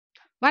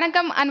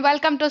வணக்கம் and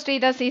welcome to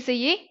SREEDHA'S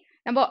CCE.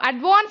 நம்ம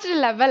advanced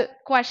level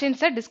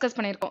questions discuss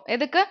பண்ணியிருக்கோம்.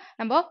 எதுக்கு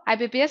நம்ம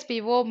IBPS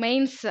PO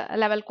mains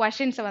level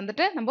questions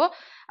வந்துட்டு நம்ம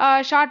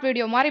ஷார்ட்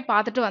வீடியோ மாதிரி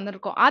பார்த்துட்டு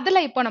வந்திருக்கோம்.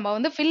 அதில் இப்போ நம்ம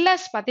வந்து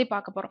ஃபில்லர்ஸ் பற்றி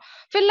பார்க்க போகிறோம்.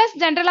 ஃபில்லர்ஸ்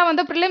ஜென்ரலாக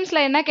வந்து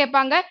ப்ரிலிம்ஸில் என்ன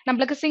கேட்பாங்க,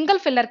 நம்மளுக்கு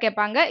சிங்கிள் ஃபில்லர்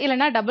கேட்பாங்க,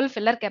 இல்லைனா டபுள்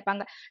ஃபில்லர்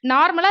கேட்பாங்க.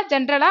 நார்மலாக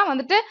ஜென்ரலாக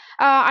வந்துட்டு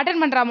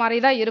அட்டென்ட் பண்ணுற மாதிரி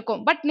தான்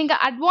இருக்கும். பட்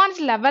நீங்கள்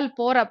அட்வான்ஸ் லெவல்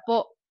போகிறப்போ,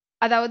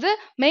 அதாவது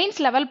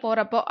மெயின்ஸ் லெவல்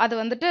போகிறப்போ, அது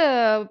வந்துட்டு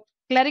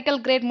கிளரிக்கல்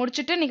கிரேட்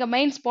முடிச்சுட்டு நீங்க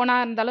மெயின்ஸ் போனா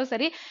இருந்தாலும்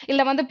சரி,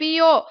 இல்ல வந்து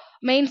பிஓ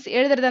மெயின்ஸ்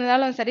எழுதுறதா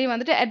இருந்தாலும் சரி,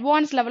 வந்துட்டு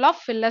அட்வான்ஸ் லெவல் ஆஃப்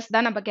ஃபில்லர்ஸ்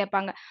தான் நம்ம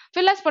கேட்பாங்க.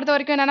 ஃபில்லர்ஸ் பொறுத்த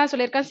வரைக்கும் என்னன்னா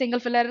சொல்லியிருக்கேன்,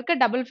 சிங்கிள் ஃபில்லர் இருக்கு,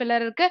 டபுள்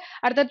ஃபில்லர் இருக்கு,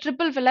 அடுத்து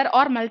triple filler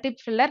R multi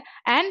filler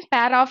and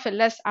pair of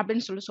fillers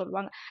அப்படின்னு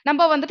சொல்லுவாங்க.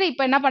 நம்ம வந்துட்டு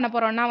இப்போ என்ன பண்ண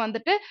போறோம்னா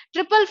வந்துட்டு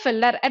ட்ரிபிள்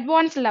ஃபில்லர்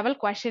அட்வான்ஸ் லெவல்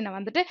கொஸ்டினை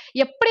வந்துட்டு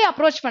எப்படி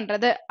அப்ரோச்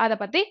பண்றது அதை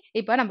பத்தி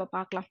இப்போ நம்ம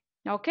பார்க்கலாம்.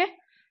 ஓகே,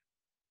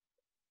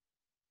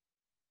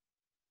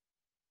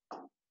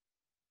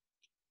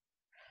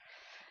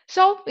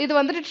 ஸோ இது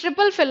வந்துட்டு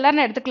ட்ரிபிள்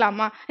ஃபில்லர்னு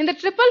எடுத்துக்கலாமா? இந்த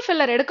ட்ரிபிள்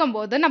ஃபில்லர்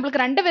எடுக்கும்போது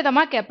நம்மளுக்கு ரெண்டு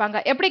விதமாக கேட்பாங்க.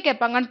 எப்படி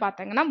கேட்பாங்கன்னு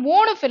பார்த்தீங்கன்னா,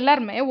 3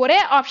 ஃபில்லருமே ஒரே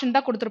ஆப்ஷன்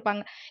தான்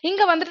கொடுத்துருப்பாங்க.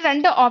 இங்கே வந்துட்டு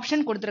 2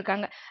 ஆப்ஷன்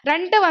கொடுத்துருக்காங்க.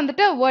 2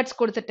 வந்துட்டு வேர்ட்ஸ்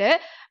கொடுத்துட்டு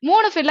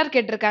 3 ஃபில்லர்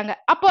கேட்டிருக்காங்க.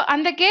 அப்போ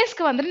அந்த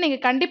கேஸ்க்கு வந்துட்டு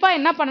நீங்கள் கண்டிப்பாக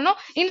என்ன பண்ணணும்,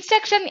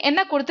 இன்ஸ்ட்ரக்ஷன்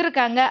என்ன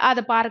கொடுத்துருக்காங்க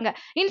அதை பாருங்க.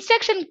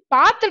 இன்ஸ்ட்ரக்ஷன்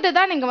பார்த்துட்டு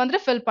தான் நீங்கள்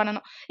வந்துட்டு ஃபில்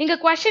பண்ணணும். இங்கே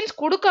கொஸ்டின்ஸ்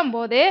கொடுக்கும்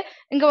போதே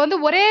இங்கே வந்து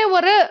ஒரே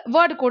ஒரு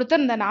வேர்டு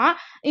கொடுத்துருந்தேன்னா,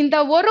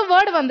 இந்த ஒரு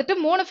வேர்டு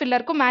வந்துட்டு 3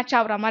 ஃபில்லருக்கும் மேட்ச்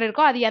ஆகுற மாதிரி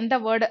இருக்கும். அது எந்த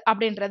வேர்டு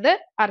அப்படின்றது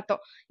அர்த்தம்.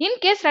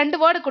 இன்கேஸ் 2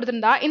 வேர்டு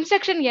கொடுத்திருந்தா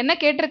இன்ஸ்ட்ரக்ஷன் என்ன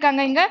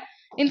கேட்டிருக்காங்க, இங்க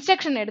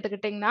இன்ஸ்ட்ரக்ஷன்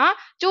எடுத்துக்கிட்டீங்கன்னா,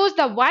 choose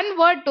the one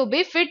word to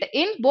be fit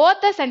in both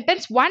the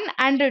sentence 1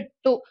 and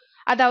 2.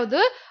 அதாவது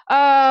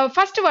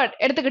ஃபர்ஸ்ட் வேர்ட்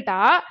எடுத்துக்கிட்டா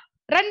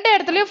 2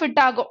 இடத்துலயும்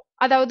ஃபிட் ஆகும்.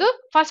 அதாவது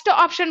ஃபர்ஸ்ட்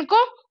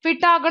ஆப்ஷனுக்கும்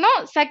ஃபிட் ஆகணும்,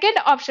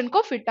 செகண்ட்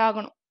ஆப்ஷனுக்கும் ஃபிட்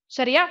ஆகணும்.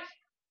 சரியா?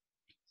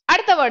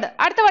 அடுத்த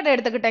வேர்டு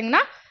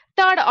எடுத்துக்கிட்டீங்கன்னா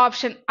தேர்ட்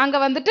ஆப்ஷன், அங்க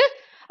வந்துட்டு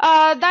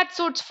that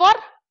suits for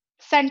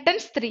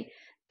sentence 3.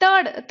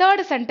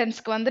 Third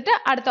சென்டென்ஸ்க்கு வந்துட்டு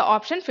அடுத்த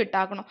ஆப்ஷன் ஃபிட்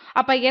ஆகணும்.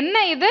 அப்ப என்ன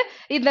இது,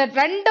 இந்த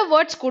 2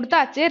 வேர்ட்ஸ்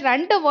கொடுத்தாச்சு.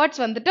 2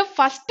 வேர்ட்ஸ் வந்துட்டு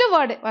ஃபர்ஸ்ட்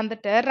வேர்டு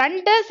வந்துட்டு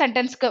 2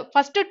 சென்டென்ஸ்க்கு,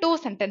 ஃபர்ஸ்ட் 2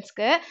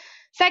 சென்டென்ஸ்க்கு,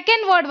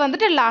 செகண்ட் வேர்ட்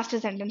வந்துட்டு லாஸ்ட்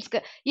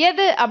சென்டென்ஸ்க்கு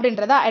எது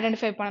அப்படின்றத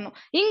ஐடென்டிஃபை பண்ணணும்.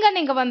 இங்க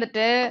நீங்க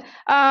வந்துட்டு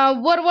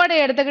ஒரு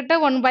வேர்டு எடுத்துக்கிட்டு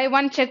 1 by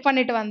 1 செக்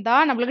பண்ணிட்டு வந்தா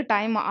நம்மளுக்கு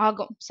டைம்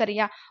ஆகும்.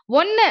 சரியா?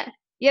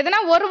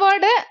 எதனா ஒரு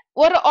வேர்டு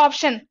ஒரு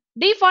ஆப்ஷன்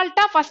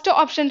டிஃபால்ட்டா ஃபர்ஸ்ட்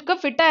ஆப்ஷனுக்கு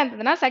ஃபிட்டா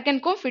இருந்ததுன்னா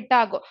செகண்ட்க்கும் ஃபிட்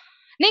ஆகும்.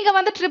 நீங்க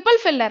வந்து ட்ரிபிள்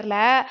ஃபில்லர்ல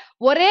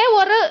ஒரே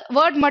ஒரு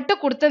வேர்ட் மட்டும்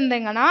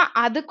கொடுத்துருந்தீங்கன்னா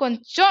அது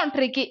கொஞ்சம்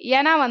ட்ரிக்கி.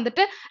 ஏன்னா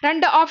வந்துட்டு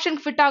 2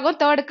 ஆப்ஷனுக்கு ஃபிட் ஆகும்,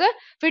 தேர்டுக்கு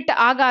ஃபிட்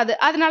ஆகாது.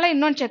 அதனால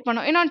இன்னொன்று செக்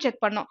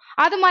பண்ணும்.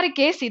 அது மாதிரி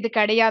கேஸ் இது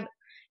கிடையாது.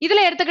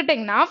 இதுல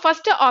எடுத்துக்கிட்டீங்கன்னா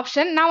ஃபர்ஸ்ட்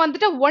ஆப்ஷன் நான்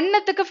வந்துட்டு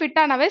 1த்துக்கு ஃபிட்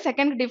ஆனவே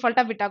செகண்ட்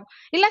டிஃபால்ட்டா ஃபிட் ஆகும்,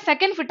 இல்ல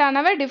செகண்ட் ஃபிட்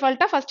ஆனவே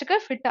டிஃபால்ட்டா ஃபர்ஸ்ட்டுக்கு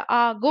ஃபிட்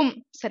ஆகும்.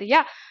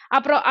 சரியா?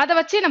 அப்புறம் அதை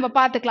வச்சு நம்ம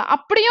பார்த்துக்கலாம்.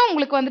 அப்படியும்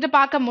உங்களுக்கு வந்துட்டு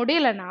பார்க்க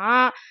முடியலன்னா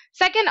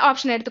செகண்ட்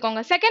ஆப்ஷன்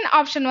எடுத்துக்கோங்க. செகண்ட்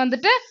ஆப்ஷன்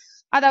வந்துட்டு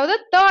அதாவது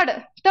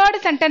தேர்ட்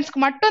சென்டென்ஸ்க்கு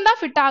மட்டும் தான்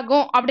ஃபிட்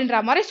ஆகும் அப்படின்ற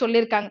மாதிரி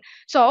சொல்லியிருக்காங்க.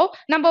 ஸோ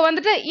நம்ம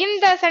வந்துட்டு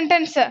இந்த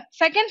சென்டென்ஸ்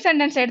செகண்ட்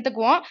சென்டென்ஸ்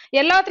எடுத்துக்குவோம்,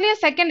 எல்லாத்துலயும்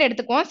செகண்ட்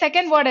எடுத்துக்குவோம்,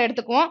 செகண்ட் வேர்டை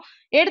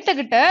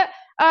எடுத்துக்கிட்டு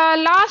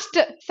லாஸ்ட்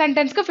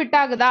சென்டென்ஸ்க்கு ஃபிட்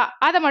ஆகுதா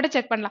அதை மட்டும்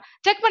செக் பண்ணலாம்.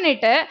 செக்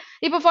பண்ணிட்டு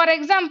இப்போ ஃபார்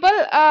எக்ஸாம்பிள்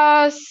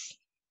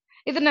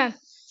இது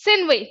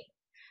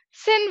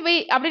சின்வி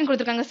அப்படின்னு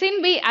கொடுத்துருக்காங்க.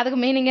 சின்வி அதுக்கு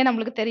மீனிங்கே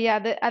நம்மளுக்கு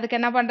தெரியாது. அதுக்கு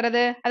என்ன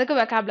பண்றது, அதுக்கு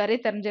வெக்காபுலரி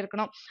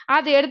தெரிஞ்சிருக்கணும்.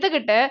 அது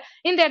எடுத்துக்கிட்டு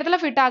இந்த இடத்துல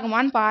ஃபிட்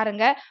ஆகுமான்னு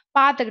பாருங்க.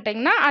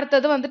 பார்த்துக்கிட்டிங்கன்னா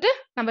அடுத்தது வந்துட்டு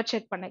நம்ம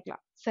செக்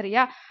பண்ணிக்கலாம்.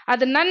 சரியா?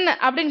 அது நன்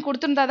அப்படின்னு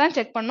கொடுத்துருந்தா தான்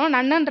செக் பண்ணணும்.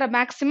 நன்னுன்ற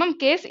மேக்சிமம்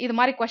கேஸ் இது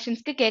மாதிரி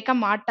கொஸ்டின்ஸ்க்கு கேட்க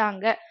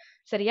மாட்டாங்க.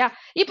 சரியா?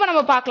 இப்போ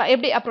நம்ம பார்க்கலாம்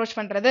எப்படி அப்ரோச்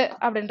பண்றது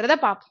அப்படின்றத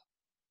பார்ப்போம்.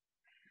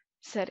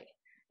 சரி,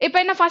 இப்போ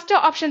என்ன ஃபர்ஸ்ட்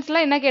ஆப்ஷன்ஸ்ல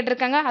என்ன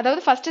கேட்டிருக்காங்க,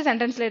 அதாவது ஃபர்ஸ்ட்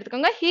சென்டென்ஸ்ல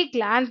எடுத்துக்கோங்க. he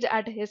glanced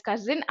at his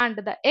cousin and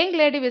the young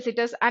lady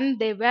visitors and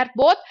they were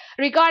both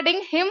regarding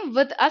him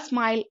with a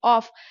smile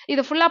of.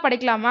 இது ஃபுல்லா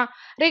படிக்கலாமா?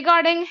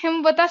 regarding him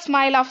with a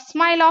smile of.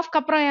 smile of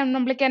அப்புறம்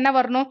நம்மளுக்கு என்ன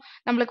வரணும்,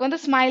 நம்மளுக்கு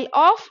வந்து smile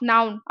of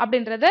noun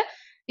அப்படின்றது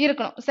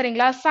இருக்கணும்.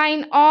 சரிங்களா?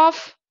 sign of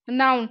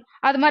noun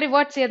அது மாதிரி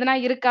வேர்ட்ஸ் எதனா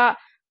இருக்கா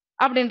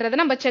அப்படின்றத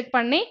நம்ம செக்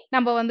பண்ணி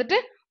நம்ம வந்துட்டு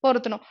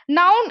பொருத்தணும்.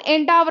 noun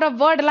எண்ட் ஆகிற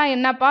வேர்ட்லாம்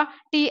என்னப்பா,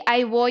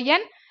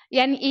 TION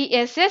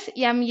NESS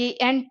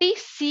MENT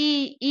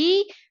CE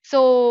so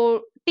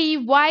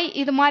TY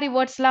இது மாதிரி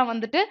வேர்ட்ஸ்லாம்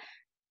வந்துட்டு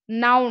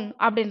நவுன்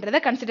அப்படின்றத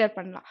கன்சிடர்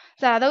பண்ணலாம்.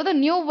 அதாவது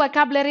நியூ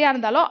வெக்காபுலரியா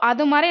இருந்தாலும்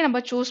அது மாதிரி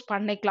நம்ம சூஸ்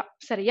பண்ணிக்கலாம்.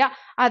 சரியா?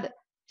 அது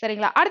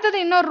சரிங்களா? அடுத்தது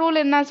இன்னொரு ரூல்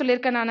என்ன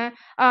சொல்லியிருக்கேன் நான்,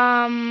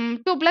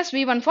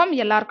 2+V1 ஃபார்ம்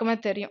எல்லாருக்குமே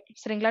தெரியும்.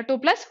 சரிங்களா?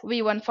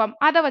 2+V1 ஃபார்ம்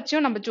அதை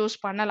வச்சும் நம்ம சூஸ்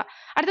பண்ணலாம்.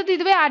 அடுத்தது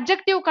இதுவே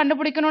அட்ஜெக்டிவ்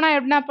கண்டுபிடிக்கணும்னா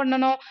என்ன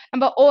பண்ணணும்,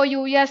 நம்ம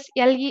OUS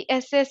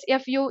LESS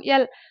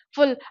FUL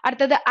ஃபுல்,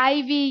 அடுத்தது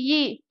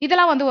IVE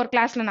இதெல்லாம் வந்து ஒரு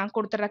கிளாஸ்ல நான்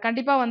கொடுத்துட்றேன்.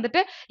 கண்டிப்பா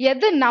வந்துட்டு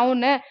எது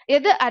நவுனு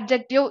எது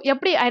அட்ஜெக்டிவ்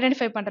எப்படி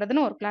ஐடென்டிஃபை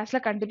பண்றதுன்னு ஒரு கிளாஸ்ல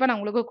கண்டிப்பா நான்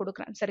உங்களுக்கு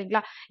கொடுக்குறேன்.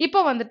 சரிங்களா?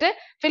 இப்போ வந்துட்டு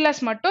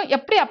ஃபில்லர்ஸ் மட்டும்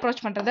எப்படி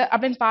அப்ரோச் பண்றது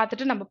அப்படின்னு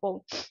பார்த்துட்டு நம்ம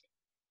போவோம்.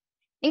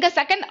 இங்க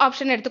செகண்ட்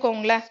ஆப்ஷன்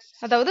எடுத்துக்கோங்களேன்.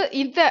 அதாவது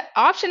இந்த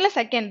ஆப்ஷன்ல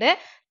செகண்ட்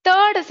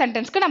தேர்ட்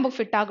சென்டென்ஸ்க்கு நம்ம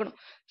ஃபிட் ஆகணும்.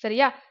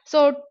 சரியா? So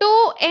to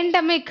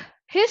endemic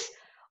his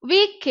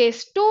weak case.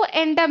 To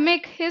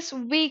endemic his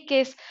weak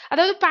case.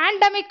 அதாவது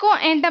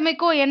பேண்டமிக்கும்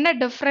எண்டமிக்கும் என்ன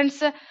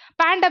டிஃபரன்ஸ்?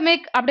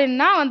 பேண்டமிக்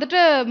அப்படின்னா வந்துட்டு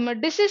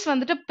டிசீஸ்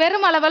வந்துட்டு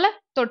பெருமளவில்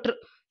தொற்று,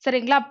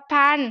 சரிங்களா?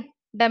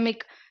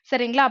 பேண்டமிக்,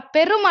 சரிங்களா?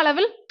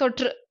 பெருமளவில்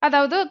தொற்று,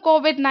 அதாவது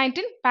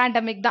COVID-19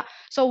 பேண்டமிக் தான்.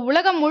 ஸோ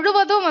உலகம்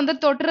முழுவதும் வந்து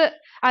தொற்று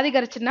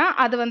அதிகரிச்சுன்னா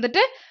அது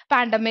வந்துட்டு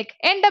பேண்டமிக்.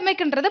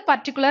 எண்டமிக்ன்றது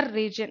பர்டிகுலர்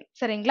ரீஜன்,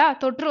 சரிங்களா?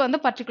 தொற்று வந்து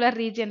பர்டிகுலர்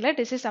ரீஜன்ல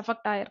டிசீஸ்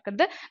அஃபெக்ட்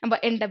ஆயிருக்கிறது நம்ம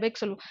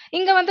எண்டமிக் சொல்லுவோம்.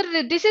 இங்க வந்து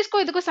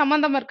டிசீஸ்க்கும் இதுக்கும்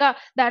சம்பந்தம் இருக்கா?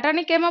 The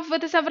attorney came up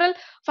with several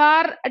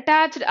far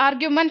attached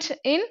arguments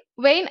in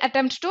vain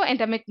attempts to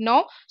endemic. No.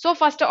 So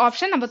first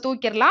option நம்ம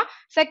தூக்கிடலாம்.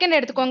 செகண்ட்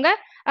எடுத்துக்கோங்க.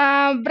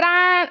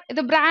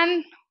 இது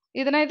பிராண்ட்,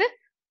 இதுனா இது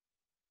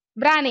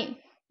பிராணி.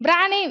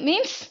 பிராணி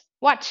மீன்ஸ்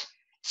வாட்?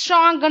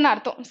 ஸ்ட்ராங்னு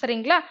அர்த்தம்,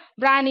 சரிங்களா?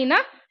 பிராணினா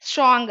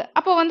ஸ்ட்ராங்.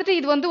 அப்போ வந்துட்டு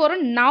இது வந்து ஒரு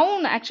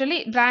நவுன். ஆக்சுவலி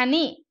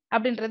பிராணி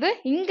அப்படின்றது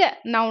இங்க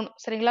நவுன்,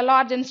 சரிங்களா?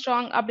 லார்ஜ் அண்ட்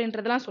ஸ்ட்ராங்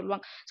அப்படின்றதுலாம்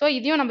சொல்லுவாங்க. ஸோ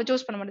இதையும் நம்ம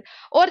சூஸ் பண்ண முடியாது.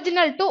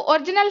 Original to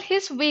original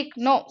his week,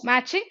 no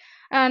matching,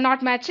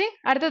 not matching.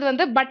 அடுத்தது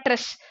வந்து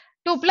buttress,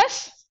 2 plus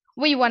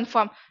we1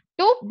 form.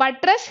 To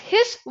buttress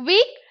his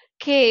week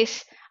case.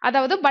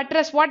 அதாவது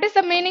buttress, what is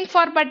the meaning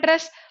for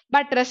buttress?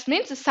 Buttress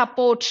means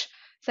support,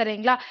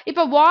 சரிங்களா?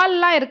 இப்போ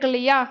வால்லாம் இருக்கு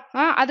இல்லையா,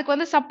 அதுக்கு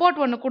வந்து சப்போர்ட்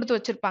ஒன்று கொடுத்து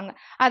வச்சிருப்பாங்க,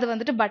 அது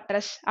வந்துட்டு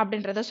பட்ரஸ்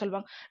அப்படின்றத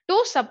சொல்லுவாங்க. டு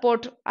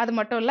சப்போர்ட், அது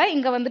மட்டும் இல்லை,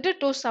 இங்க வந்துட்டு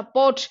to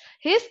support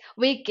his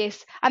week case,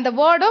 அந்த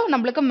வேர்டும்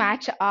நம்மளுக்கு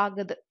மேட்ச்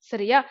ஆகுது,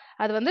 சரியா?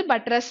 அது வந்து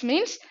buttress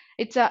means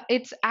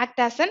it's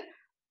act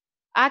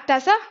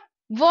as a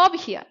verb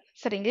here,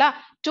 சரிங்களா?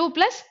 2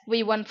 plus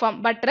we1 form,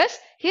 buttress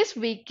his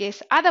weak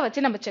case. அதை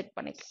வச்சு நம்ம செக்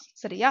பண்ணிக்கலாம்,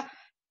 சரியா?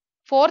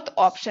 Fourth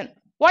option.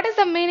 What is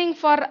the meaning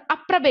for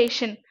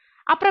approbation?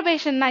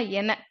 Approbation na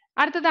என்ன?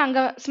 அடுத்தது அங்க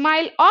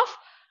smile of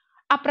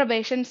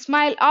approbation,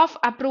 smile of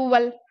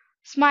approval,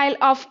 smile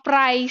of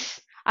price,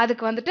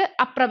 அதுக்கு வந்துட்டு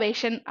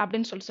approbation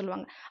அப்படின்னு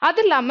சொல்லுவாங்க.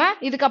 அது இல்லாம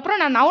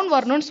இதுக்கப்புறம் நான் noun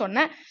வரணும்னு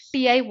சொன்னேன்,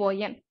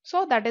 TION.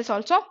 So that is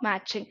also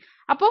matching.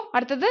 அப்போ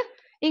அடுத்தது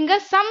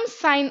இங்க some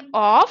sign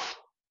of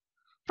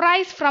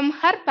price from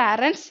her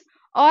parents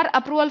or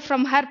approval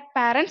from her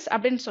parents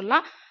அப்படின்னு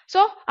சொல்லலாம்.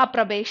 ஸோ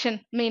அப்ரபேஷன்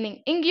மீனிங்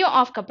இங்கேயும்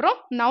ஆஃப்க்கு அப்புறம்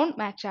நவுன்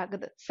மேட்ச்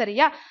ஆகுது,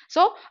 சரியா?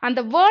 ஸோ அந்த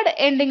வேர்ட்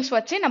எண்டிங்ஸ்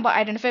வச்சு நம்ம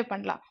ஐடென்டிஃபை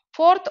பண்ணலாம்.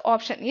 Fourth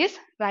option is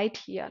right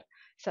here.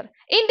 Sir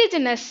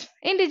indigenous,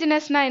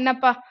 இண்டிஜினஸ்னா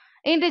என்னப்பா?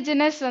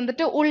 இண்டிஜினஸ்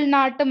வந்துட்டு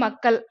உள்நாட்டு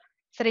மக்கள்,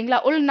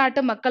 சரிங்களா?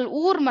 உள்நாட்டு மக்கள்,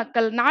 ஊர்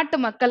மக்கள், நாட்டு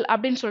மக்கள்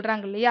அப்படின்னு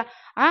சொல்றாங்க இல்லையா,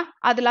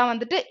 அதெல்லாம்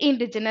வந்துட்டு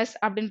இண்டிஜினஸ்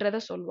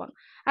அப்படின்றத சொல்லுவாங்க.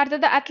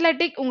 அடுத்தது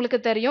அத்லெட்டிக்,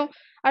 உங்களுக்கு தெரியும்.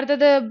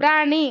 அடுத்தது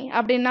பிராணி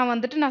அப்படின்னா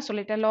வந்துட்டு நான்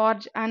சொல்லிட்டேன்,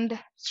 லார்ஜ் அண்ட்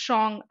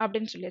ஸ்ட்ராங்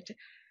அப்படின்னு சொல்லியாச்சு.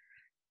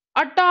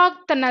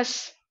 autochthonous,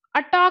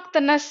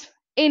 autochthonous,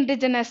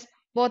 indigenous,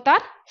 both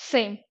are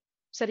same,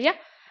 சரியா?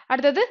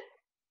 அடுத்தது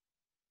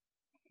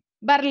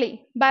barley,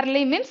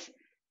 barley means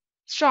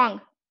strong,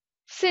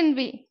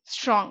 sinvi,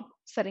 strong,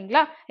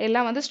 சரிங்களா?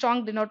 எல்லாம் வந்து strong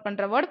denote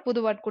பண்ற word,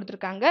 புது word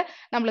கொடுத்திருக்காங்க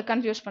நம்மளுக்கு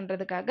கன்ஃபியூஸ்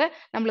பண்றதுக்காக.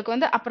 நம்மளுக்கு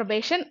வந்து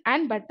approbation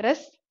and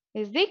buttress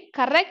is the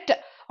correct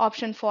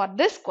option for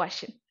this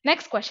question.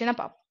 Next question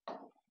பாப்போம்.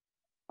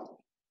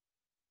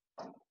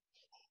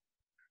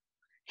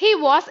 He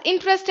was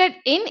interested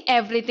in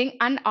everything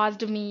and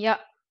asked me a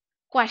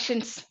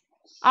questions.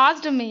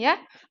 Asked me a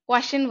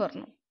question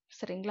வரணும்,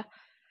 சரிங்களா?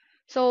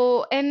 So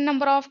n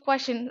number of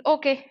question,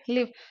 okay,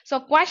 leave. So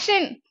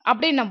question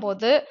அப்படின்னும்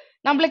போது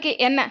நம்மளுக்கு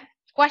என்ன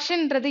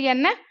questionன்றது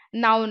என்ன?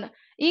 noun.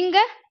 இங்க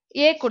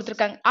a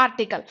கொடுத்திருக்காங்க,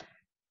 article.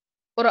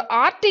 ஒரு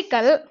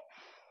article,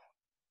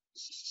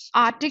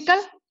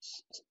 article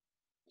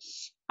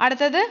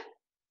அடுத்தது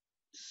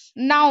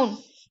noun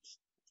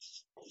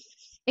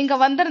இங்க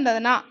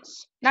வந்திருந்ததுன்னா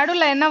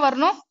நடுவுல என்ன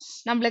வரணும்?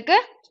 நம்மளுக்கு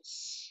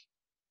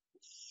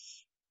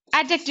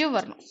adjective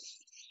வரணும்,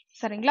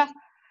 சரிங்களா?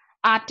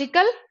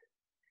 article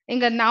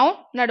இங்க noun,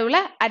 நடுவுல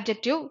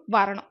adjective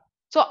வரணும்.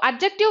 ஸோ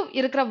adjective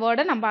இருக்கிற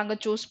வேர்டை நம்ம அங்க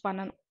சூஸ்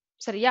பண்ணணும்,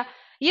 சரியா?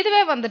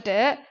 இதுவே வந்துட்டு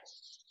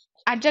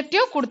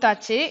adjective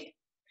கொடுத்தாச்சு,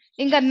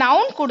 இங்க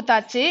noun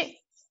கொடுத்தாச்சு,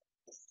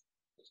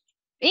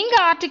 இங்க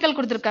article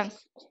கொடுத்திருக்காங்க.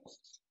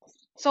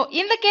 ஸோ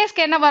இந்த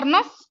கேஸ்க்கு என்ன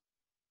வரணும்?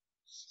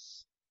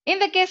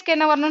 இந்த கேஸ்க்கு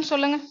என்ன வரணும்னு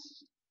சொல்லுங்க.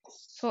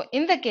 ஸோ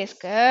இந்த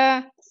கேஸ்க்கு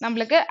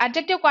நம்மளுக்கு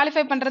adjective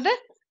குவாலிஃபை பண்றது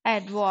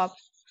adverb.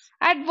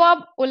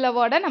 adverb உள்ள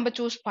வேர்டை நம்ம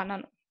சூஸ்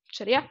பண்ணணும்,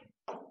 சரியா?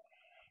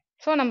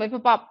 ஸோ நம்ம இப்ப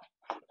பார்ப்போம்.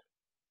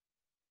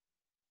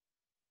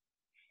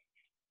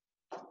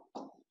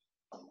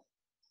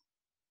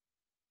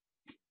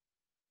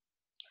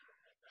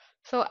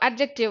 ஸோ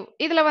adjective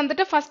இதுல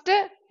வந்துட்டு ஃபர்ஸ்ட்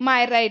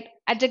my right,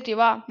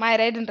 adjectiveவா? my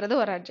rightன்றது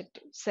ஒரு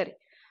adjective, சரி.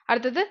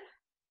 அடுத்தது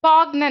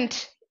poignant,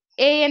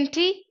 ant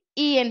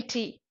ent,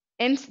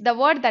 ends the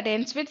word that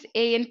ends with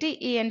ant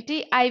ent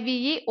ive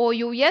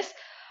ous,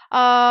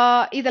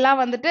 இதெல்லாம்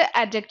வந்துட்டு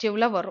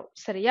adjectiveல வரும்,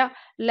 சரியா?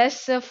 less,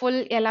 full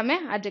எல்லாமே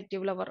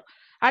adjectiveல வரும்.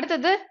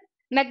 அடுத்தது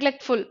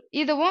neglectful,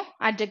 இதுவும்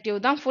adjective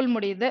தான், full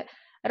முடியுது.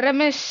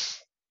 remiss,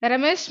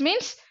 remiss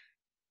means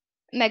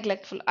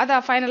neglectful.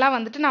 அதான் ஃபைனலா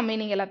வந்துட்டு நான்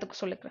மீனிங்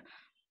எல்லாத்துக்கும் சொல்லிக்கிறேன்.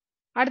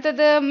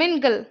 அடுத்தது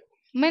mingle,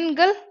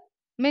 mingle,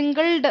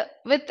 mingled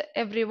with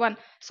everyone.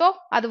 So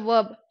அது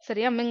verb,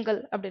 சரியா?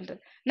 mingle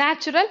அப்படின்றது.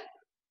 natural,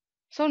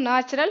 ஸோ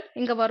நேச்சுரல்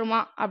இங்கே வருமா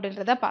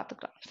அப்படின்றத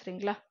பார்த்துக்கலாம்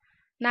சரிங்களா.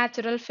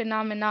 Natural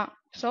phenomena.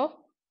 So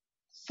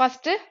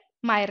first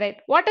myriad.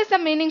 What is the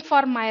meaning for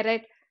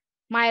myriad?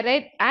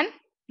 Myriad and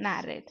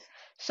narrate.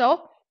 So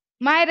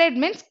myriad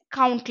means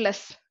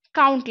countless.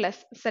 Countless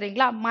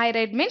சரிங்களா.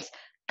 myriad means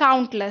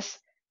countless.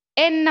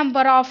 n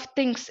number of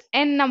things,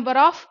 n number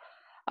of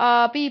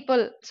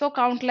people. So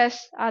countless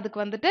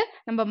அதுக்கு வந்துட்டு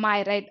நம்ம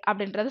myriad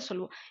அப்படின்றத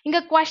சொல்லுவோம்.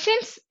 இங்க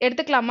questions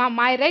எடுத்துக்கலாமா?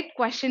 myriad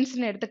questions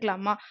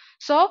எடுத்துக்கலாமா?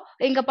 So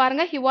இங்க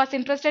பாருங்க, he was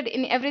interested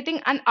in everything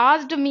and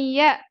asked me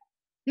a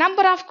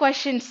number of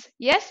questions.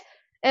 Yes,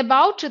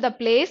 about the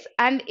place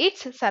and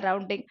its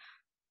surrounding.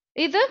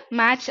 இது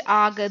match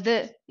ஆகுது.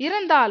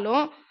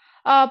 இருந்தாலும்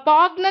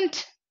poignant,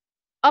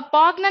 a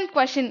poignant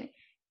question.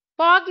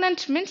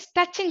 Poignant means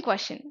touching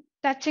question.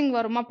 Touching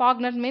வருமா?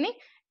 poignant meaning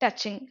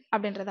touching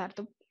அப்படின்றது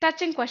அர்த்தம்.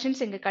 touching questions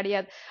இங்க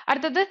கிடையாது.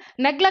 அடுத்தது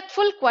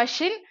neglectful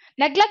question.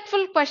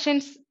 neglectful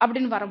questions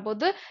அப்படின்னு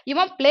வரும்போது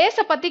இவன்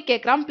பிளேஸை பத்தி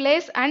கேட்கறான்.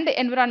 பிளேஸ் அண்ட்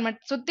என்விரான்மெண்ட்,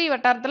 சுத்தி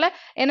வட்டாரத்துல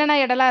என்னென்ன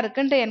இடம்லாம்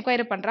இருக்குன்ட்டு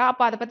என்கொயரி பண்றான்.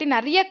 அப்ப அதை பத்தி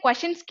நிறைய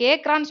கொஸ்டின்ஸ்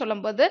கேட்கறான்னு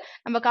சொல்லும் போது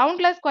நம்ம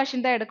கவுண்ட்லெஸ்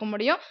கொஸ்டின் தான் எடுக்க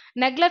முடியும்.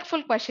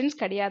 neglectful questions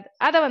கிடையாது.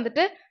 அதை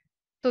வந்துட்டு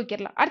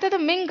தூக்கிடலாம். அடுத்தது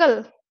மிங்கல்.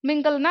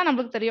 மிங்கல்னா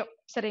நம்மளுக்கு தெரியும்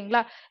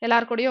சரிங்களா,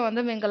 எல்லாரு கூடயும்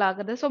வந்து மிங்கல்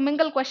ஆகுது. ஸோ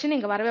மிங்கல் கொஸ்டின்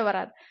இங்க வரவே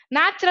வராது.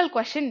 Natural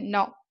question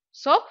no.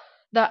 So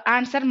the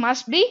answer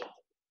must be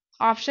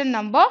option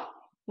number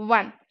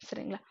 1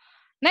 சரிங்களா.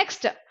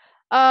 Next,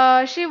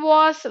 she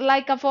was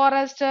like a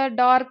forest,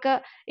 dark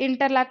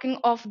interlocking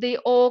of the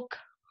oak,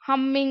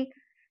 humming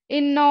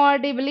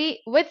inaudibly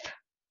with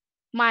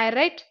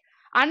myriad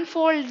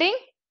unfolding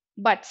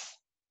buds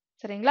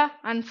சரிங்களா.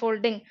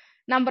 unfolding,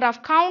 number of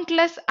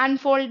countless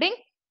unfolding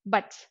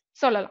buds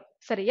சொல்லலாம்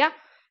சரியா.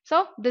 so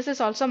this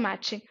is also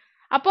matching.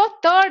 அப்போ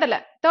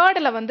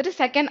தேர்ட்ல வந்துட்டு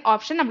second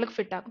option நம்மளுக்கு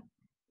fit ஆகும்.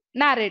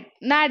 narrate,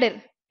 nadir.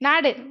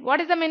 nadir,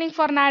 what is the meaning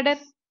for nadir?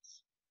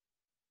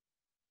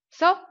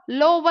 so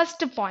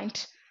lowest point,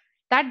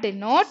 that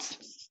denotes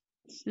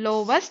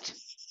lowest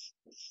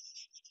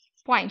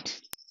point.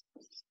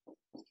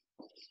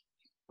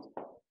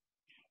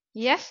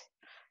 yes,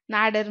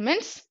 nadir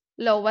means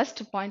lowest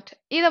point.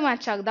 இது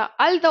match ஆகுதா?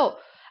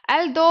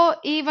 although,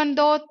 even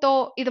though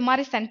இது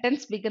மாதிரி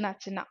sentence begin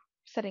ஆச்சுன்னா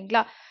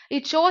சரிங்களா.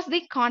 it shows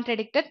the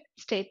contradicted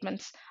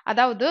statements.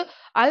 அதாவது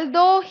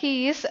although he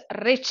is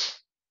rich,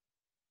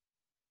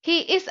 he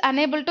is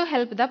unable to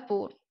help the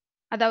poor.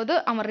 அதாவது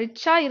அவன்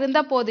ரிச்சா இருந்த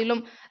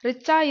போதிலும்,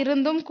 ரிச்சா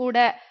இருந்தும் கூட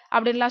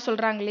அப்படின்லாம்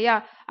சொல்றாங்க இல்லையா,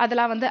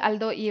 அதெல்லாம் வந்து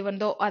although, even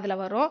though அதுல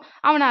வரும்.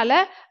 அவனால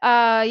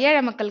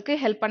ஏழை மக்களுக்கு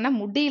ஹெல்ப் பண்ண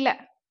முடியல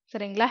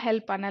சரிங்களா.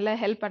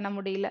 ஹெல்ப் பண்ண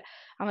முடியல.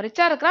 அவன்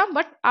ரிச்சா இருக்கிறான்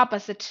but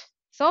opposite.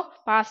 So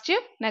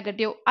positive,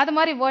 negative அது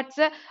மாதிரி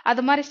வேர்ட்ஸ்,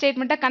 அது மாதிரி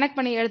ஸ்டேட்மெண்ட்டை கனெக்ட்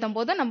பண்ணி எழுதும்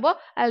போது நம்ம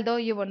although,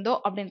 even though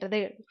அப்படின்றத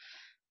எழுதும்.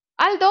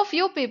 although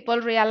few people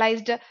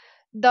realized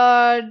the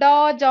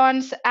Dow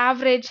Jones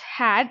average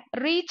had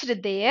reached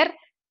their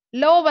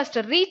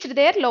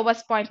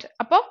lowest point.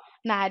 அப்போ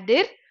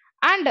nadir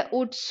and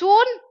would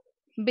soon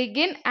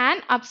begin an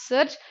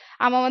upsurge.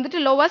 அவன் வந்துட்டு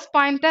lowest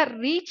point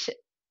ரீச்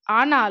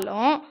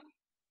ஆனாலும்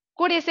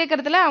கூடிய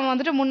சீக்கிரத்துல அவன்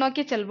வந்துட்டு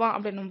முன்னோக்கி செல்வான்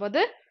அப்படின்னும்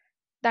போது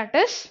that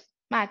is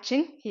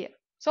matching here.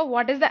 so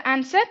what is the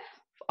answer?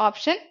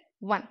 option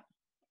 1.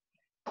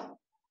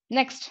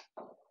 next,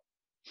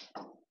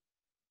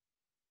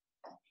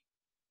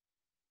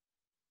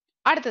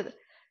 அடுத்தது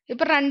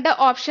இப்போ ரெண்டு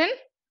ஆப்ஷன்.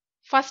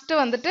 ஃபர்ஸ்ட்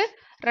வந்துட்டு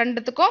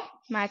ரெண்டுத்துக்கும்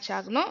மேட்ச்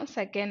ஆகணும்.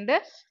 செகண்ட்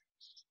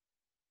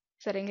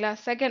சரிங்களா.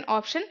 செகண்ட்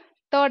ஆப்ஷன்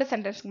தேர்ட்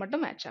சென்டென்ஸ்க்கு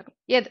மட்டும் மேட்ச் ஆகும்.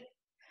 எது?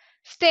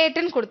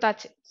 ஸ்டேட்னு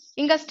கொடுத்தாச்சு.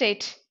 இங்க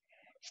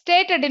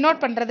ஸ்டேட்டை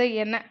டினோட் பண்றது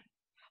என்ன?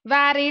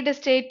 Varied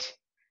state.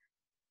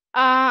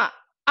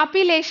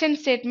 appellation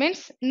state means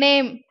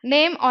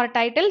name or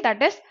title, that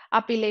is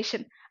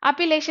appellation.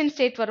 appellation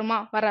state வருமா?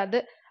 வராது.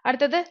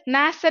 அடுத்தது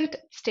nascent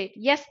state.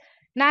 yes,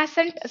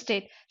 nascent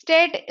state.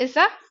 state is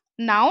a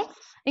noun.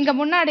 இங்க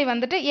முன்னாடி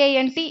வந்துட்டு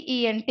ant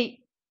ent,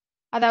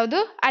 அதாவது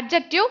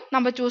adjective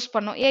நம்ம சூஸ்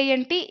பண்ணோம்.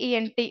 ant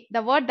ent,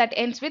 the word that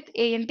ends with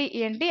ant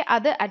ent,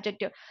 அது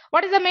adjective.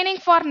 what is the meaning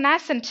for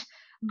nascent?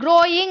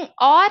 growing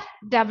or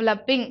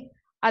developing.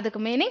 அதுக்கு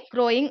meaning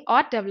growing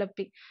or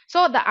developing. so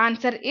the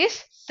answer is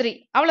 3.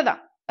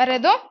 அவ்வளவுதான். வேற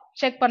எதுவும்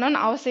check பண்ணணும்னு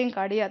அவசியம்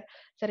கிடையாது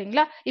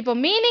சரிங்களா. இப்போ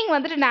மீனிங்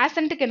வந்துட்டு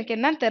nascentக்கு எனக்கு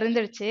என்ன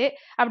தெரிஞ்சிருச்சு.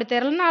 அப்படி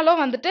தெரியலனாலும்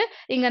வந்துட்டு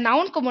இங்க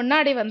நவுனுக்கு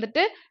முன்னாடி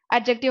வந்துட்டு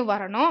adjective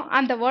வரணும்.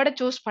 அந்த வேர்டை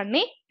சூஸ்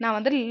பண்ணி நான்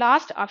வந்து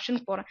லாஸ்ட்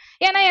ஆப்ஷனுக்கு போறேன்.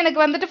 ஏன்னா எனக்கு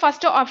வந்துட்டு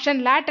ஃபர்ஸ்ட்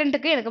ஆப்ஷன்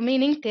லேட்டன்ட்டுக்கு எனக்கு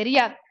மீனிங்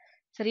தெரியாது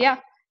சரியா.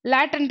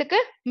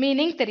 லேட்டன்ட்டுக்கு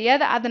மீனிங்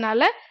தெரியாது.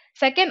 அதனால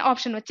செகண்ட்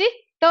ஆப்ஷன் வச்சு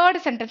தேர்ட்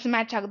சென்டென்ஸ்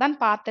மேட்ச் ஆகுதான்னு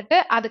பார்த்துட்டு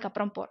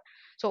அதுக்கப்புறம் போறேன்.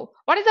 so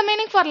what is the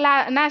meaning for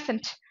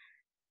nascent?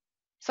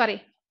 sorry,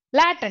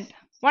 latent.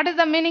 what is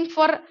the meaning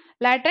for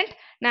latent?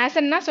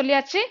 nascent னா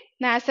சொல்லியாச்சு.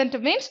 nascent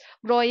means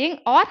growing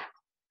or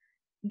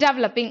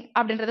developing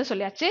அப்படின்றத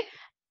சொல்லியாச்சு.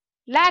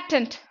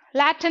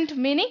 latent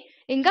meaning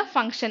இங்க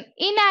function.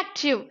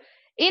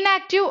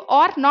 inactive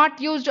or not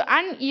used,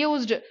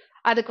 unused,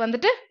 அதுக்கு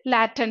வந்துட்டு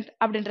latent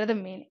அப்படின்றது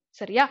மீனிங்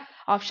சரியா.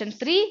 Option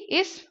 3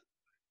 is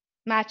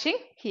matching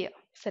here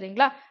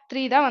சரிங்களா.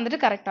 3 தான்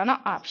வந்துட்டு கரெக்டான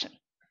ஆப்ஷன்.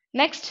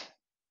 நெக்ஸ்ட்,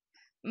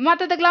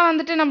 மற்றதுக்கெலாம்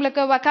வந்துட்டு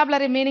நம்மளுக்கு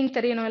வொக்காபுலரி மீனிங்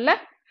தெரியணும் இல்லை?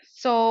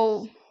 ஸோ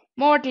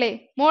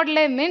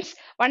மோட்லே மீன்ஸ்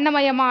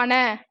வண்ணமயமான,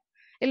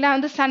 இல்லை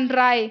வந்து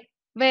சன்ட்ரை,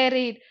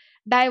 வேரிட்,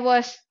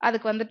 டைவர்ஸ்,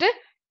 அதுக்கு வந்துட்டு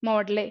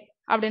மோட்லே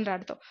அப்படின்ற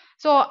அர்த்தம்.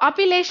 So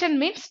அப்பிலேஷன்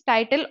means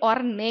title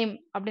R name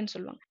அப்படின்னு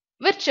சொல்லுவாங்க.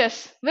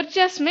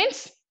 Virtuous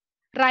means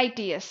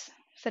righteous.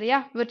 சரியா?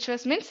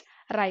 Virtuous means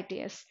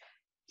righteous.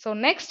 So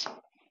next,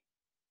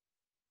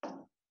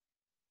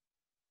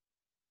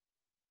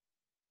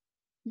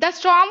 the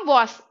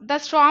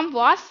storm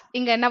was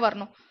இங்க என்ன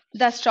வரணும்?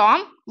 the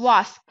storm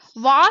was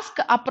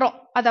அப்புறம்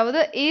அதாவது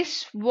is,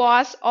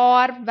 was,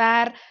 or,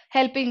 were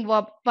helping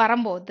verb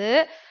வரும்போது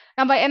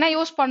நம்ம என்ன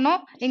யூஸ்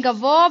பண்ணோம்? இங்க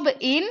verb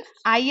in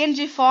ing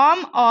form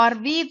or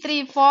v3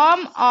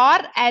 form or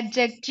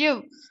adjective.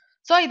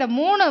 So இத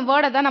 3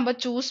 வேர்டை தான் நம்ம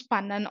சூஸ்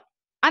பண்ணணும்.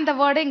 அந்த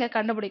வேர்டை இங்க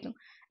கண்டுபிடிக்கும்.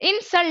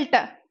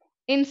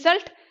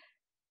 இன்சல்ட்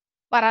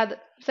வராது.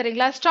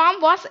 சரிங்களா? Storm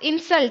was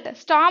insult.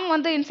 ஸ்டார்ம்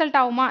வந்து இன்சல்ட்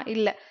ஆகுமா?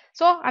 இல்ல.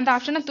 ஸோ அந்த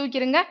ஆப்ஷனை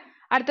தூக்கிடுங்க.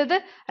 அடுத்தது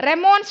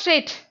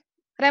ரெமான்ஸ்ட்ரேட்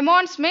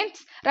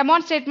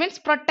மீன்ஸ்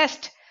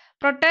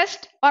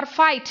ப்ரொட்டஸ்ட் ஆர்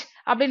ஃபைட்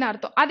அப்படின்னு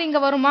அர்த்தம். அது இங்க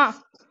வருமா?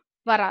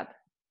 வராது.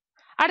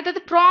 அடுத்தது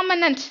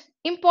prominent,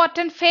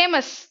 important,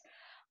 famous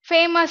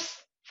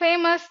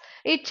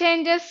it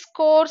changes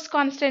course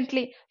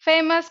constantly.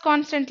 famous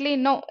constantly,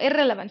 no,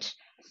 irrelevant.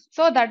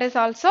 So that is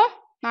also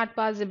not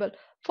possible.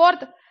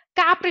 Fourth,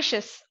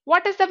 capricious.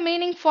 What is the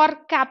meaning for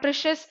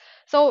capricious?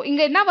 So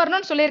இங்க என்ன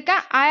வரணும்னு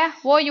சொல்லியிருக்கேன்?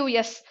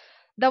 IOUS.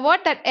 The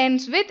word that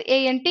ends with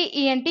ANT,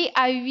 ENT,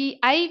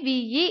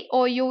 IVE,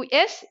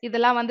 OUS.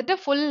 இதெல்லாம் வந்துட்டு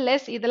full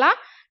less. இதெல்லாம்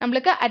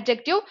நம்மளுக்கு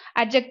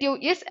adjective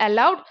is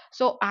allowed.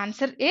 So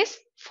answer is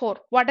 4.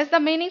 What is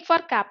the meaning for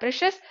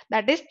capricious?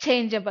 That is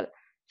changeable.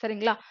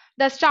 சரிங்களா?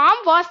 The storm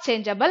was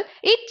changeable.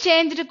 It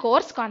changed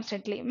course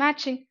constantly.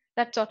 Matching.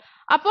 That's all.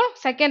 அப்போ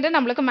second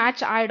நம்மளுக்கு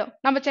match ஆயிடும்.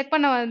 நம்ம check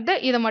பண்ண வந்து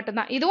இது மட்டும்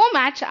தான். இதுவும்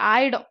மேட்ச்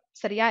ஆயிடும்.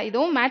 சரியா?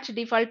 இதுவும் மேட்ச்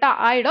டிஃபால்ட்டா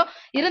ஆயிடும்.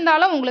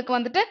 இருந்தாலும் உங்களுக்கு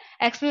வந்துட்டு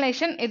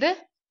எக்ஸ்பிளனேஷன் இது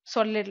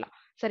சொல்லிடலாம்.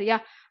 சரியா?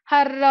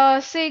 her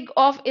sick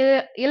of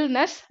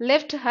illness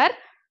left her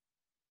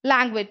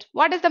language.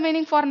 What is the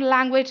meaning for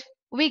language?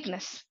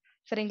 weakness.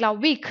 சரிங்களா?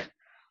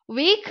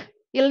 weak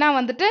இல்லனா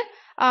வந்துட்டு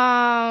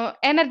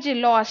எனர்ஜி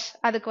லாஸ்,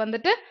 அதுக்கு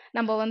வந்துட்டு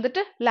நம்ம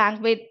வந்துட்டு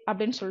language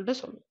அப்படின்னு சொல்லிட்டு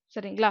சொல்லுவோம்.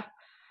 சரிங்களா?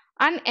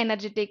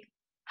 unenergetic.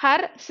 her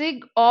sick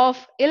of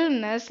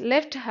illness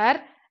left her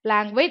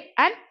languid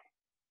and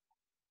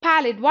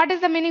pallid. What is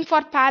the meaning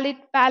for pallid?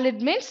 Pallid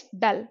means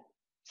dull.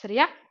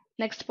 சரியா?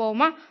 next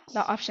போமா.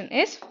 the option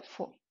is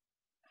 4.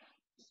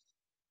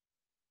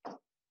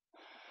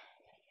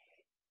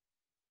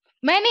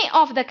 many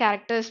of the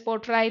characters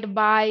portrayed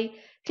by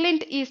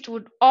Clint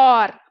Eastwood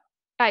are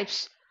types.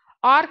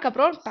 ஆர்க்கு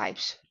அப்புறம்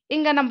types.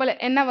 இங்க நம்மள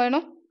என்ன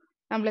வேணும்?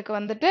 நம்மளுக்கு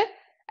வந்துட்டு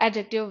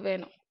adjective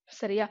வேணும்.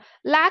 சரியா?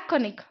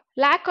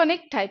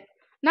 laconic type.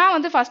 நான்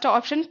வந்து ஃபர்ஸ்ட்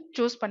ஆப்ஷன்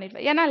சூஸ்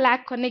பண்ணிடுவேன். ஏன்னா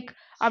laconic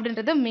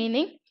அப்படின்றது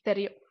மீனிங்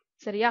தெரியும்.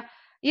 சரியா?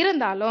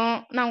 இருந்தாலும்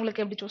நான்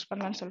உங்களுக்கு எப்படி சூஸ்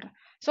பண்ணுவேன்னு சொல்றேன்.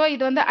 ஸோ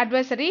இது வந்து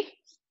அட்வைசரி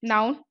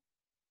நவுன்.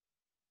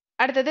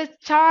 அடுத்தது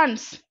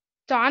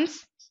சான்ஸ்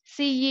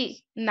CE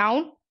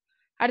நவுன்.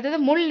 அடுத்தது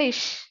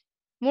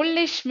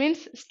முல்லிஷ்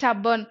means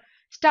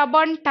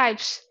stubborn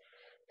types.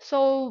 So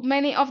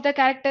many of the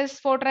characters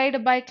portrayed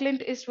by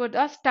Clint Eastwood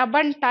are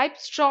stubborn type,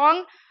 strong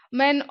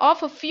men of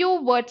few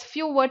words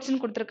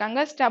ன்னு கொடுத்திருக்காங்க.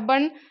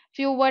 stubborn,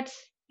 few words,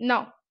 no,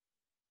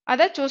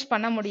 அதை choose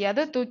பண்ண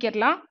முடியாது,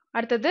 தூக்கிடலாம்.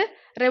 அடுத்தது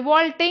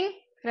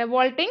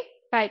revolting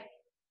type,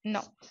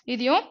 no,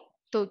 இதையும்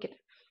தூக்கிடு.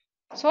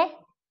 So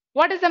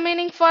what is the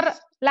meaning for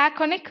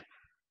laconic?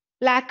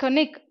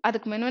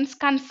 அதுக்கு meaning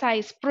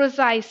concise,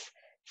 precise.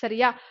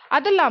 சரியா?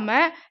 அது இல்லாம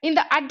இந்த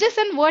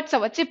adjacent words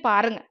வச்சு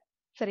பாருங்க.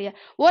 சரியா?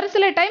 ஒரு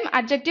சில டைம்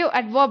adjective,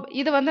 adverb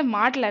இது வந்து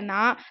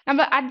மாட்டலன்னா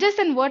நம்ம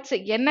adjacent words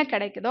என்ன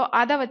கிடைக்குதோ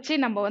அதை வச்சு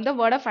நம்ம வந்து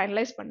வேர்டை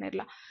ஃபைனலைஸ்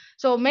பண்ணிடலாம்.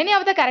 So many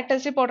of the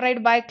characters portrayed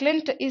by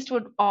Clint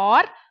Eastwood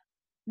are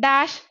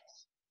dash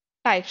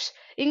types.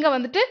 இங்க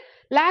வந்துட்டு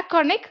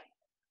laconic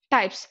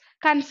types,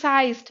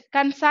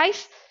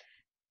 concise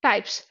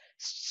types,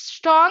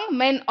 strong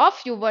men of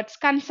few words.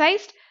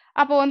 concise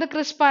அப்போ வந்து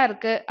கிறிஸ்பா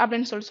இருக்கு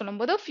அப்படின்னு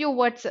சொல்லும்போது few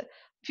words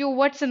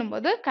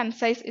போது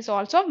concise is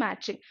also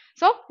matching.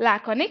 So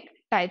laconic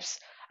types.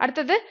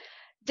 அடுத்தது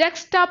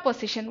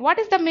juxtaposition. What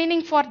is the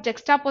meaning for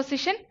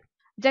juxtaposition?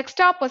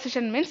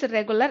 Juxtaposition means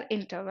regular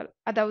interval.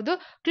 அதாவது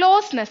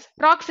closeness,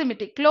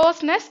 proximity.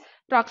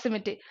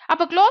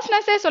 அப்ப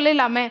closeness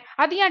சொல்லிடலாமே,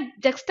 அது ஏன்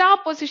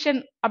juxtaposition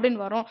அப்படின்னு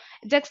வரும்?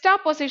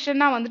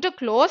 juxtapositionனா வந்துட்டு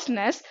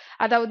closeness,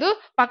 அதாவது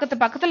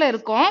பக்கத்துல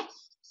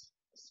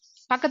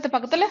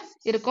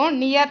இருக்கும்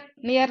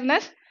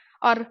nearness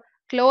or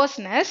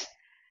closeness.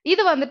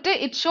 இது வந்துட்டு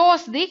it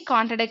shows the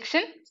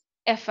contradiction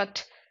effect.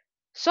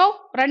 So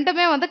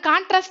ரெண்டுமே வந்து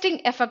கான்ட்ராஸ்டிங்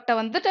எஃபெக்டை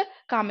வந்துட்டு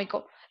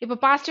காமிக்கும். இப்போ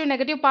positive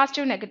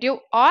negative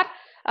R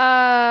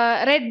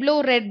red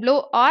blue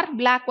or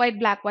black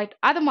white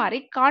அது மாதிரி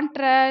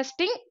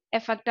கான்ட்ராஸ்டிங்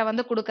எஃபெக்டை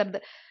வந்து கொடுக்கறது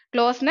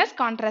க்ளோஸ்னஸ்,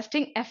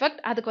 கான்ட்ராஸ்டிங்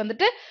எஃபெக்ட். அதுக்கு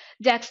வந்துட்டு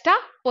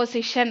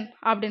ஜாக்ஸ்டாபொசிஷன்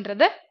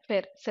அப்படின்றது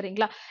பேர்.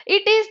 சரிங்களா?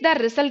 It is the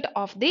result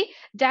of the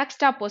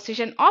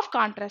ஜாக்ஸ்டாபொசிஷன் of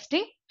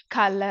contrasting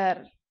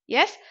colour.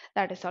 S,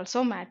 that is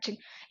also matching.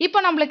 இப்போ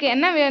நம்மளுக்கு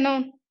என்ன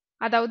வேணும்,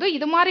 அதாவது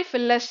இது மாதிரி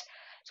ஃபில்லர்ஸ்,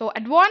 ஸோ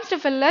அட்வான்ஸ்டு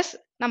ஃபில்லர்ஸ்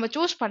நம்ம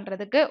சூஸ்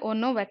பண்றதுக்கு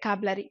ஒன்றும்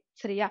வெக்காபுலரி,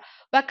 சரியா?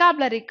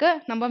 வெக்காபுலரிக்கு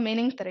நம்ம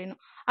மீனிங் தெரியணும்.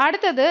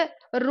 அடுத்தது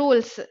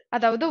ரூல்ஸ்,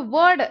 அதாவது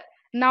வேர்டு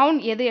நவுன்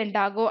எது எண்ட்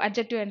ஆகும்,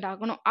 அட்ஜெக்டிவ் எண்ட்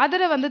ஆகணும்,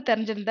 அதில் வந்து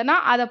தெரிஞ்சிருந்ததுன்னா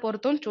அதை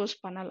பொறுத்தும் சூஸ்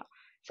பண்ணலாம்,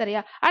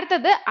 சரியா?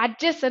 அடுத்தது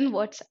அட்ஜசன்ட்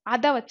வேர்ட்ஸ்,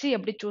 அதை வச்சு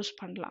எப்படி சூஸ்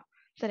பண்ணலாம்,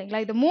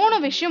 சரிங்களா? இது 3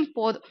 விஷயம்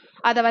போதும்.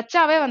 அதை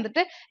வச்சாவே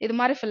வந்துட்டு இது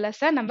மாதிரி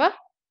ஃபில்லர்ஸை நம்ம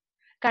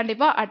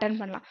கண்டிப்பா அட்டென்ட்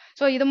பண்ணலாம்.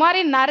 ஸோ இது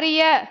மாதிரி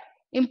நிறைய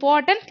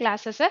இம்பார்ட்டன்ட்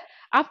கிளாஸஸை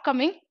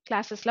அப்கமிங்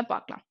கிளாஸஸ்ல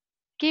பார்க்கலாம்.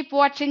 கீப்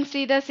வாட்சிங்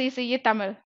ஸ்ரீதர் சிசிஇ தமிழ்.